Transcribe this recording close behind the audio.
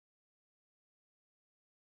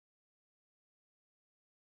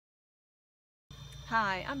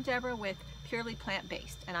Hi, I'm Deborah with Purely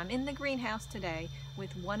Plant-Based, and I'm in the greenhouse today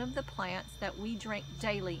with one of the plants that we drink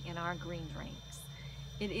daily in our green drinks.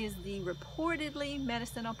 It is the reportedly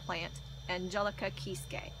medicinal plant Angelica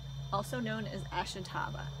Keiskei, also known as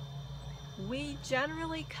Ashitaba. We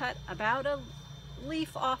generally cut about a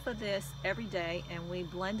leaf off of this every day and we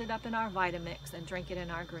blend it up in our Vitamix and drink it in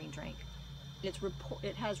our green drink. It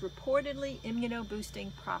has reportedly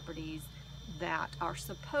immuno-boosting properties that are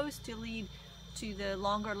supposed to lead to the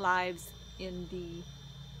longer lives in the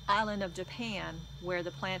island of Japan where the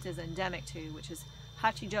plant is endemic to, which is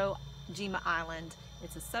Hachijojima Island.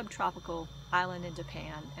 It's a subtropical island in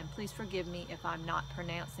Japan, and please forgive me if I'm not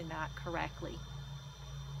pronouncing that correctly.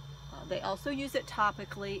 They also use it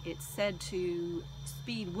topically. It's said to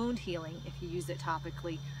speed wound healing if you use it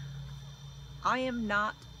topically. I am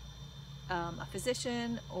not a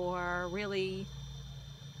physician or really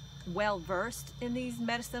well versed in these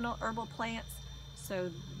medicinal herbal plants, so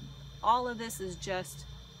all of this is just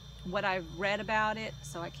what I've read about it,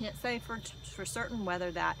 so I can't say for certain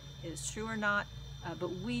whether that is true or not, but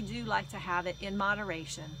we do like to have it in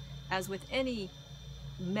moderation. As with any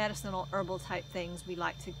medicinal herbal type things, we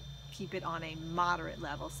like to keep it on a moderate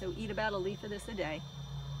level, so eat about a leaf of this a day.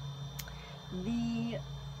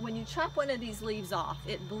 When you chop one of these leaves off,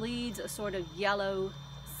 it bleeds a sort of yellow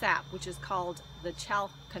sap, which is called the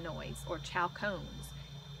chalconoids or chalcones,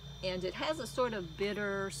 and it has a sort of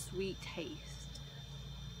bitter sweet taste.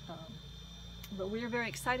 But we're very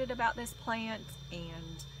excited about this plant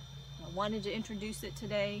and wanted to introduce it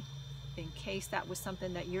today in case that was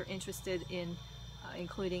something that you're interested in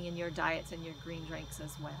including in your diets and your green drinks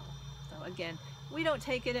as well. So again, we don't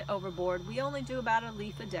take it overboard. We only do about a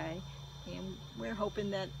leaf a day, and we're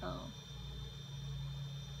hoping that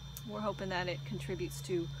it contributes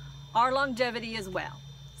to our longevity as well.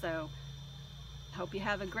 So I hope you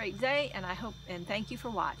have a great day, and thank you for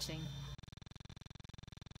watching.